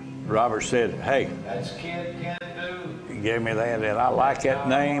 Robert said, "Hey, That's Kid Can Do. he gave me that, and I like that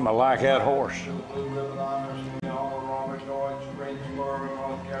name. I like that horse." Blue Ribbon Honors from the Honor Robert George, Greensboro,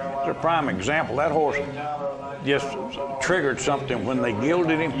 North Carolina. It's a prime example. That horse just triggered something when they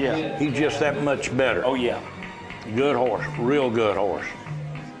gilded him. Yeah. He's just that much better. Oh yeah. Good horse, real good horse.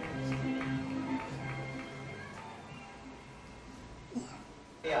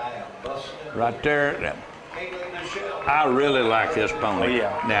 Right there. I really like this pony. Oh,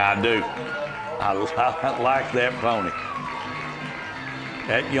 yeah. Now I do. I like that pony.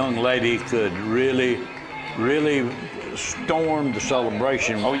 That young lady could really storm the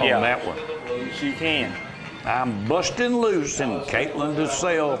celebration on that one. She can. I'm busting loose in Caitlin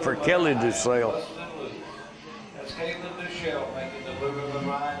DeSalle for Kelly DeSalle. That's Caitlin DeShell making the Blue Ribbon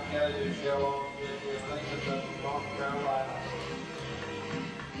ride. Kelly DeShell on North Carolina.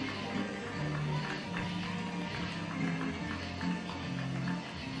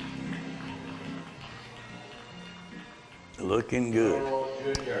 Looking good.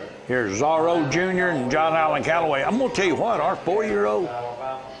 Here's Zorro Jr. and John Allen Calloway. I'm going to tell you what, our 4-year-old.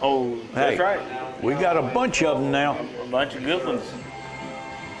 Oh, that's right. We got a bunch of them now. A bunch of good ones.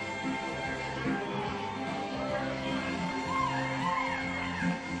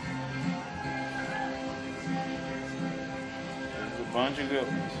 There's a bunch of good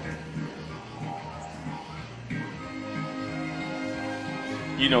ones.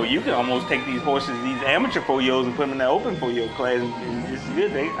 You know, you can almost take these horses, these amateur 4-year-olds, and put them in that open 4-year-old class, and it's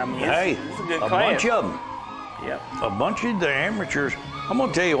good. It's a good class. Bunch of them. Yep. A bunch of the amateurs. I'm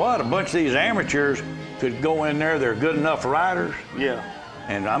going to tell you what, a bunch of these amateurs could go in there. They're good enough riders. Yeah.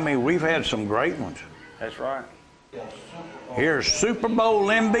 And, I mean, we've had some great ones. That's right. Here's Super Bowl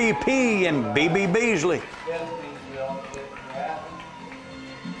MVP and B.B. Beasley.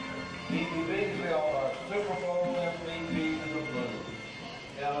 B.B. Beasley on our Super Bowl MVP in the blue.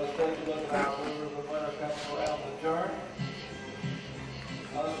 Now let's take a look at how Blue Ribbon winner comes around the turn.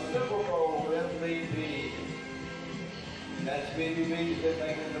 Super Bowl MVP. That's BBB's that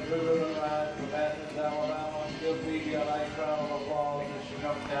making the Blue Ribbon Ride from Athens, Alabama. Give BB a nice round of applause as she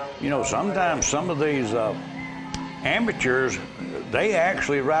comes down. You know, sometimes some of these amateurs, they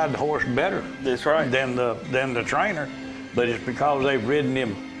actually ride the horse better. That's right. Than the trainer, but it's because they've ridden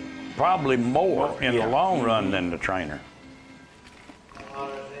him probably more in the long run than the trainer.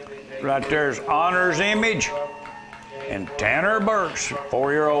 Right there's Honor's Image and Tanner Burks,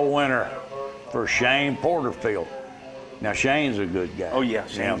 4-year-old winner for Shane Porterfield. Now Shane's a good guy. Oh yeah,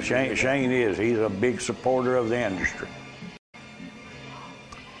 Shane is. He's a big supporter of the industry.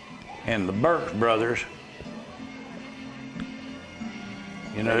 And the Burks brothers,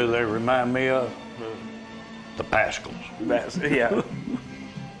 you know who they remind me of? The Pascals. Yeah. Take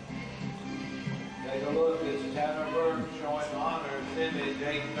a look, it's Tanner Burke showing Honor's Image,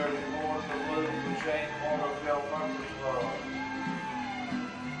 834 for blue for Shane Porterfield Murfreesboro.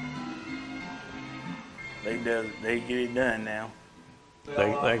 They get it done now.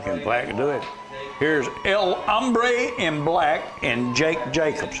 They can black do it. Here's El Hombre in black and Jake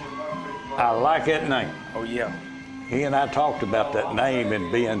Jacobs. I like that name. Oh yeah. He and I talked about that name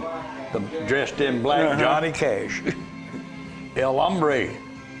and being the dressed in black Johnny Cash. El Hombre.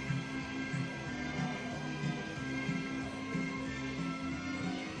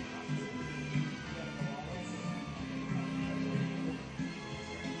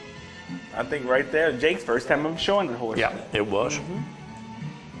 I think right there, Jake's first time I'm showing the horse. Yeah, it was.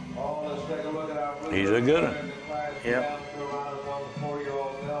 Oh, let's take a look at our blue He's a good one. Yep.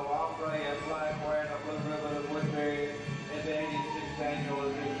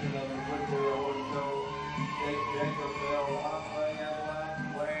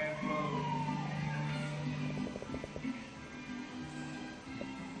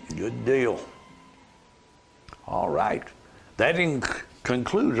 Good deal. All right. That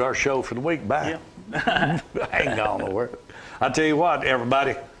concludes our show for the week. Bye. Yeah. I ain't gone nowhere. I tell you what,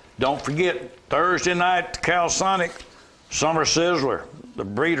 everybody, don't forget Thursday night, Calsonic Summer Sizzler, the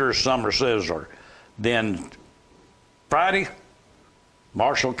Breeders' Summer Sizzler. Then Friday,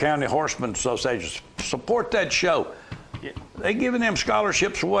 Marshall County Horsemen's Association. Support that show. Yeah. They giving them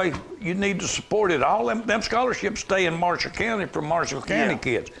scholarships away. You need to support it. All them scholarships stay in Marshall County for Marshall County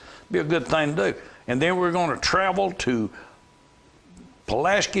kids. Be a good thing to do. And then we're going to travel to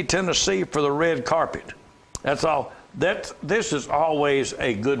Pulaski, Tennessee for the red carpet. That's all. This is always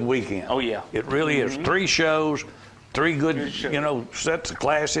a good weekend. Oh yeah. It really is. 3 shows, 3 good sets of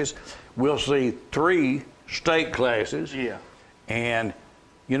classes. We'll see 3 state classes. Yeah. And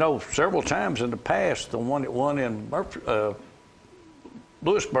several times in the past, the one that won in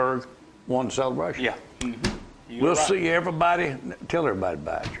Lewisburg won the celebration. Yeah. We'll see everybody. Tell everybody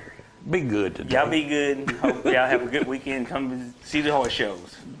bye, Jerry. Be good today. Y'all be good. Hope y'all have a good weekend. Come see the horse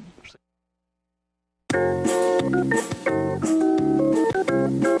shows.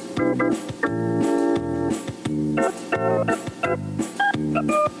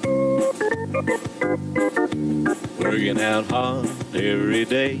 Working out hard every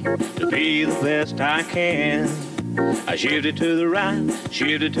day to be the best I can. I shifted to the right,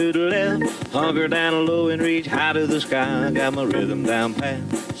 shifted to the left, hunker down low and reach high to the sky. Got my rhythm down pat,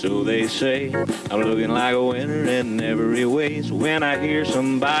 so they say. I'm looking like a winner in every way. So when I hear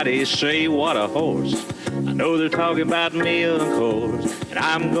somebody say, what a horse, I know they're talking about me, of course. And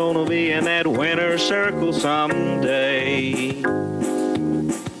I'm gonna be in that winner's circle someday.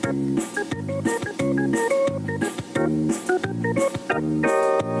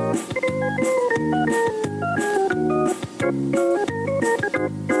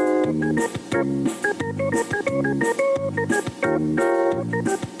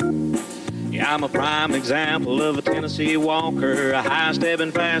 Yeah, I'm a prime example of a Tennessee walker, a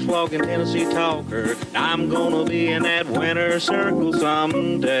high-stepping, fast-walking Tennessee talker. I'm gonna be in that winner's circle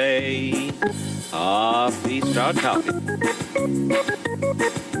someday. Please start talking.